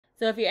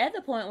So if you're at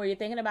the point where you're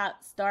thinking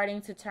about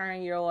starting to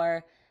turn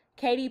your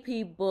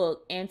KDP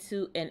book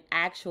into an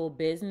actual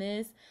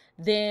business,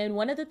 then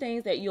one of the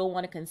things that you'll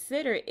want to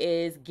consider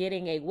is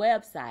getting a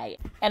website.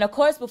 And of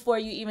course, before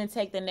you even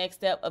take the next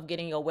step of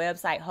getting your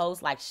website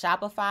host like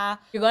Shopify,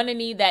 you're going to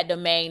need that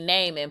domain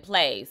name in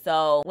place.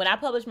 So when I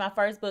published my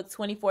first book,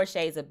 24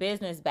 Shades of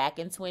Business, back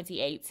in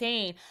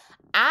 2018,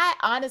 I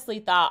honestly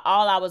thought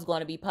all I was going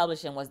to be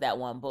publishing was that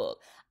one book.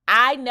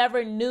 I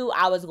never knew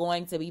I was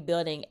going to be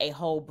building a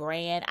whole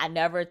brand. I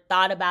never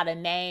thought about a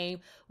name.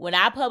 When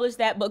I published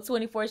that book,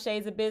 24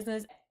 Shades of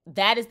Business,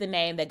 that is the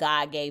name that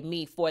God gave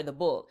me for the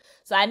book.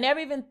 So I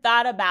never even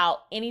thought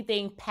about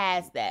anything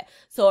past that.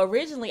 So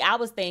originally I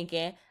was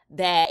thinking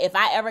that if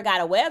I ever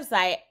got a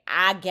website,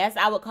 I guess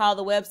I would call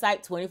the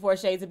website 24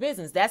 Shades of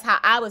Business. That's how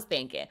I was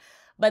thinking.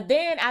 But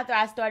then after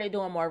I started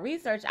doing more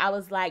research, I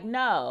was like,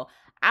 no,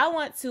 I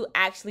want to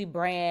actually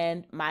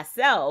brand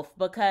myself,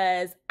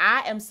 because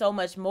I am so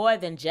much more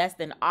than just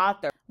an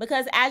author.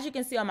 Because as you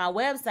can see on my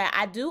website,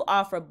 I do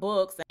offer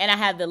books, and I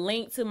have the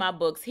link to my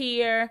books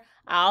here.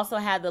 I also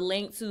have the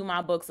link to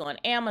my books on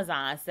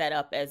Amazon set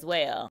up as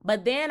well.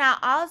 But then I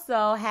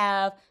also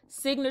have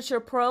signature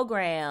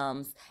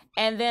programs,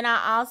 and then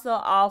I also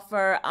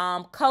offer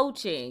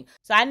coaching.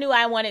 So I knew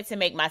I wanted to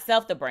make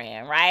myself the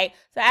brand, right?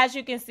 So as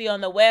you can see on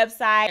the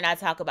website, and I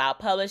talk about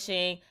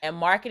publishing and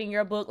marketing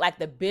your book, like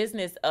the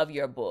business of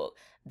your book.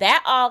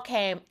 That all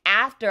came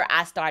after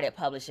I started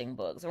publishing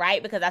books,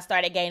 right? Because I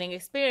started gaining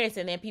experience,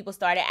 and then people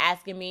started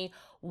asking me,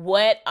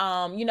 what,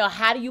 how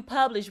do you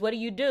publish? What do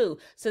you do?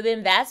 So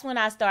then that's when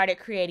I started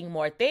creating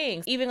more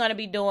things. Even going to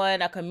be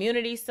doing a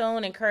community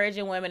soon,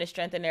 encouraging women to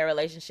strengthen their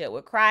relationship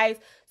with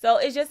Christ. So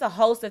it's just a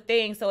host of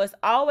things. So it's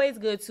always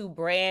good to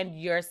brand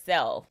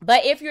yourself.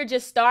 But if you're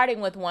just starting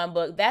with one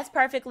book, that's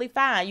perfectly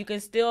fine. You can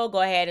still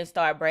go ahead and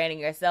start branding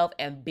yourself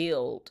and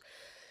build.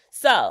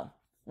 So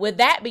with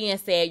that being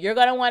said, you're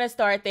going to want to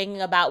start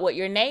thinking about what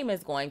your name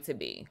is going to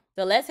be.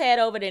 So let's head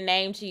over to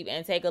Namecheap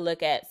and take a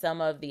look at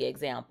some of the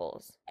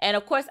examples. And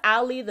of course,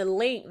 I'll leave the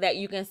link that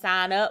you can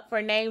sign up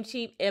for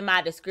Namecheap in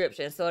my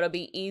description, so it'll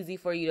be easy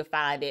for you to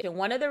find it. And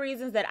one of the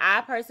reasons that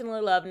I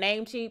personally love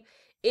Namecheap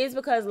is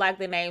because, like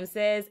the name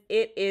says,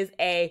 it is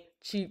a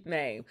cheap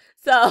name.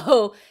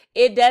 So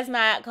it does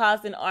not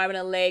cost an arm and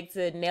a leg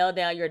to nail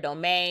down your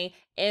domain.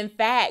 In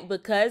fact,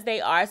 because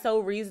they are so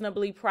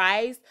reasonably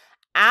priced,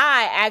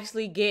 I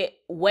actually get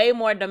way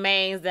more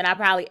domains than I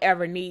probably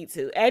ever need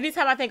to.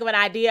 Anytime I think of an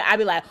idea, I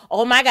be like,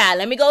 oh my God,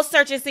 let me go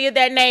search and see if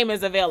that name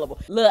is available.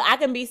 Look, I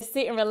can be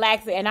sitting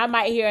relaxing and I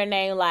might hear a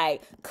name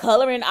like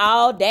Coloring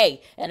All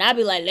Day. And I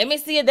be like, let me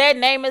see if that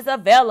name is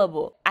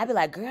available. I be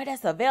like, girl,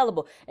 that's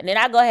available. And then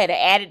I go ahead and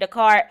add it to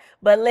cart.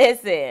 But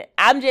listen,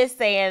 I'm just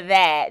saying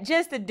that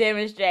just to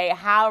demonstrate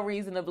how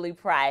reasonably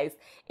priced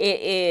it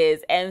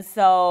is. And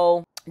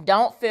so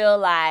don't feel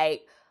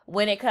like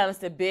when it comes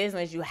to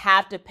business, you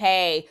have to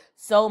pay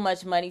so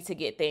much money to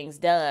get things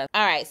done.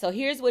 All right, so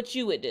here's what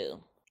you would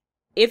do.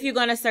 If you're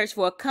going to search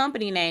for a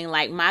company name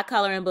like my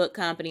coloring book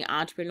company,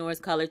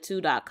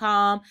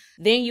 entrepreneurscolor2.com,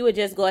 then you would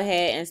just go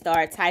ahead and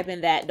start typing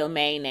that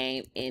domain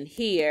name in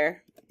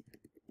here,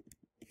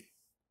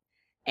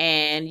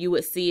 and you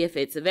would see if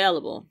it's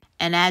available.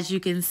 And as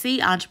you can see,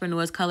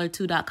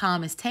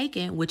 entrepreneurscolor2.com is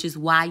taken, which is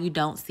why you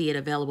don't see it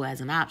available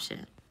as an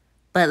option.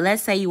 But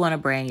let's say you want to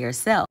brand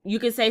yourself. You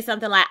can say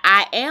something like,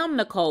 I am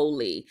Nicole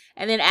Lee.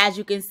 And then as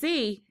you can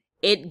see,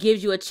 it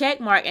gives you a check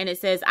mark and it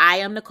says, I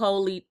am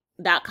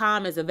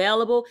NicoleLee.com is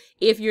available.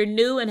 If you're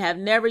new and have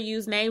never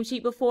used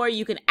Namecheap before,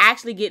 you can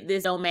actually get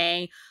this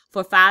domain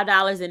for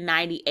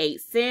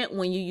 $5.98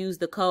 when you use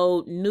the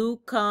code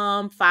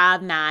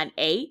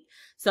NEWCOME598.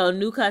 So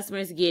new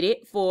customers get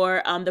it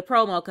for the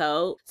promo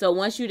code. So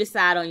once you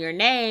decide on your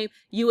name,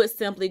 you would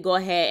simply go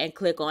ahead and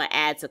click on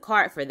Add to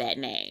Cart for that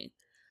name.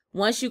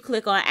 Once you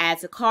click on Add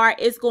to Cart,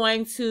 it's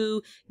going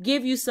to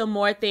give you some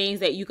more things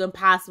that you can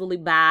possibly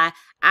buy.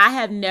 I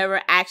have never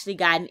actually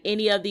gotten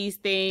any of these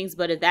things,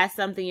 but if that's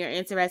something you're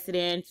interested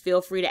in,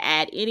 feel free to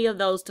add any of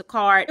those to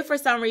cart. If for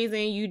some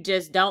reason you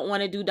just don't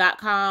want to do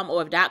 .com,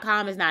 or if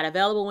 .com is not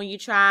available when you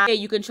try,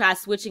 you can try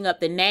switching up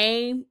the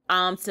name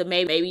to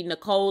maybe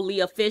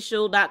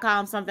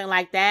NicoleLeeOfficial.com, something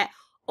like that.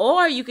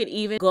 Or you could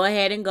even go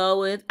ahead and go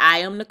with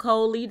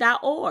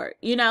IamNicoleLee.org.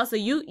 So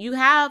you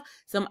have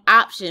some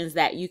options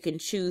that you can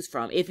choose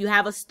from. If you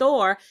have a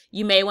store,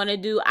 you may want to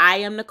do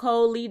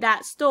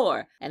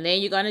IamNicoleLee.store. And then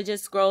you're going to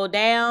just scroll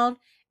down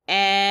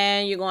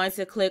and you're going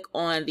to click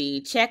on the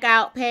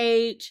checkout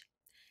page.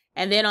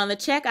 And then on the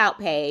checkout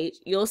page,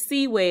 you'll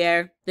see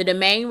where the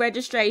domain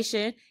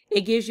registration,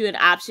 it gives you an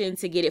option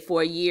to get it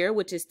for a year,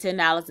 which is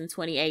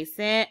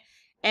 $10.28.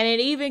 And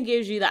it even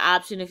gives you the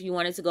option if you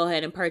wanted to go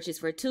ahead and purchase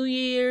for 2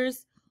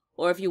 years,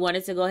 or if you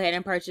wanted to go ahead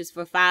and purchase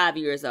for 5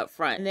 years up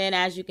front. And then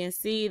as you can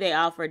see, they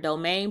offer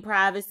domain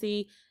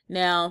privacy.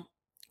 Now,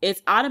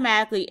 it's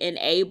automatically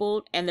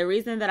enabled. And the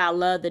reason that I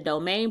love the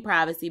domain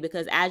privacy,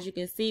 because as you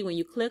can see, when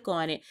you click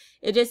on it,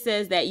 it just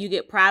says that you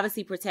get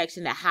privacy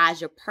protection that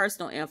hides your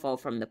personal info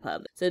from the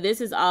public. So this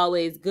is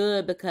always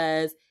good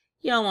because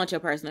You don't want your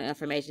personal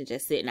information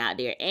just sitting out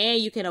there.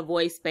 And you can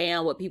avoid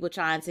spam with people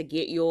trying to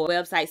get your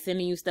website,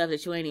 sending you stuff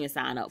that you ain't even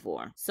signed up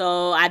for.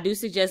 So I do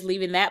suggest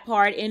leaving that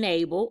part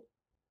enabled.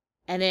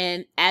 And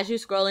then as you're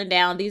scrolling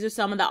down, these are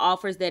some of the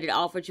offers that it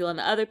offered you on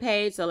the other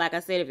page. So like I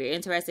said, if you're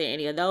interested in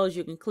any of those,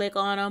 you can click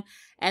on them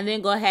and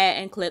then go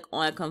ahead and click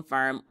on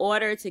confirm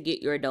order to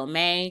get your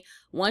domain.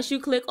 Once you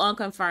click on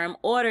confirm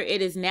order,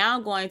 it is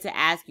now going to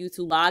ask you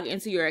to log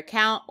into your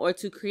account or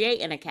to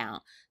create an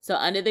account. So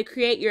under the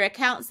create your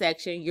account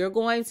section, you're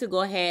going to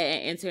go ahead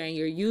and enter in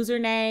your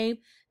username.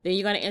 Then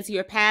you're going to enter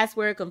your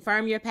password,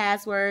 confirm your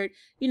password,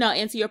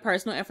 enter your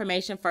personal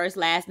information, first,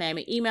 last name,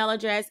 and email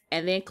address,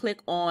 and then click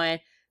on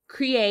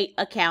create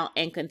account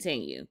and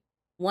continue.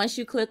 Once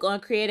you click on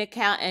create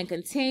account and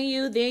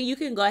continue, then you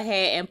can go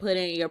ahead and put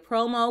in your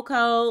promo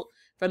code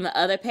from the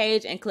other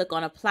page and click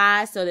on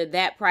apply so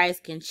that price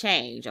can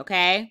change,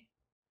 okay?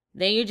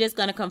 Then you're just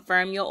going to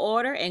confirm your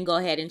order and go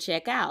ahead and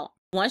check out.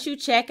 Once you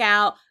check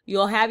out,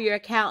 you'll have your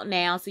account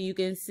now so you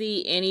can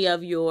see any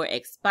of your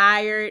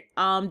expired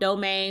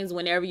domains.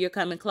 Whenever you're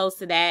coming close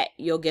to that,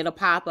 you'll get a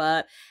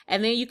pop-up.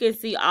 And then you can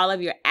see all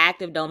of your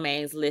active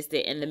domains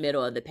listed in the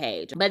middle of the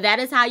page. But that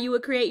is how you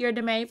would create your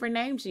domain for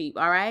Namecheap,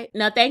 all right?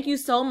 Now, thank you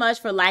so much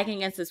for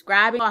liking and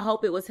subscribing. I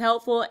hope it was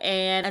helpful.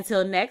 And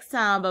until next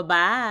time,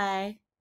 bye-bye.